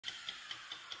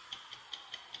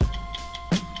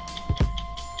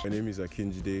My name is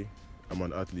Akinjide. I'm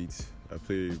an athlete. I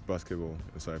play basketball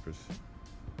in Cyprus.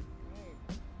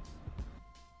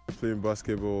 I played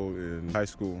basketball in high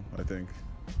school, I think.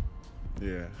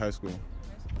 Yeah, high school.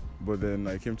 But then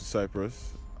I came to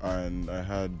Cyprus and I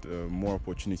had more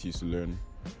opportunities to learn.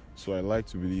 So I like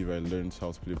to believe I learned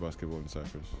how to play basketball in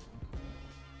Cyprus.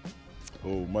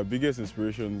 Oh, my biggest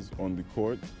inspirations on the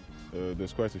court,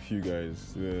 there's quite a few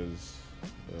guys. There's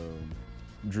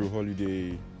Drew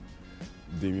Holiday,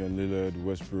 Damian Lillard,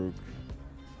 Westbrook,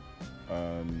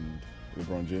 and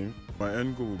LeBron James. My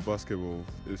end goal with basketball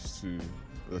is to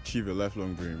achieve a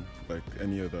lifelong dream, like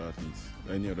any other athlete,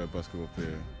 any other basketball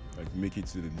player, like make it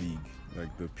to the league,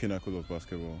 like the pinnacle of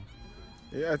basketball.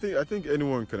 Yeah, I think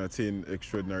anyone can attain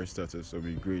extraordinary status or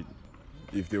be great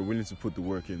if they're willing to put the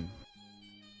work in.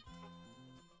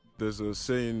 There's a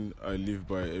saying I live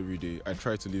by every day. I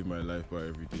try to live my life by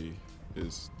every day.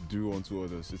 Is do unto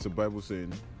others. It's a Bible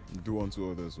saying, do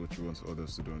unto others what you want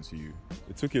others to do unto you.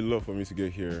 It took a lot for me to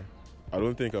get here. I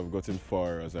don't think I've gotten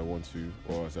far as I want to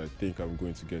or as I think I'm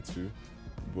going to get to.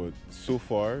 But so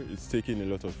far, it's taken a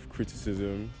lot of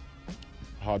criticism,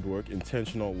 hard work,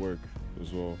 intentional work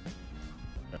as well.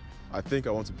 I think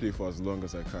I want to play for as long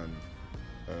as I can.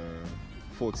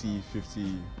 40,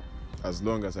 50, as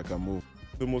long as I can move.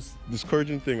 The most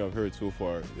discouraging thing I've heard so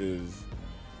far is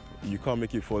you can't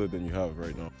make it further than you have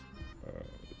right now.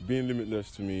 Being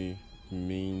limitless to me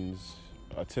means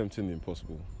attempting the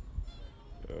impossible.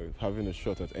 Having a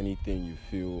shot at anything you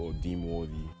feel or deem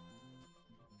worthy.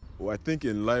 Well, I think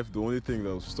in life the only thing that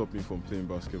will stop me from playing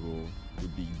basketball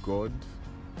would be God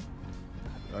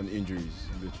and injuries,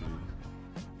 literally.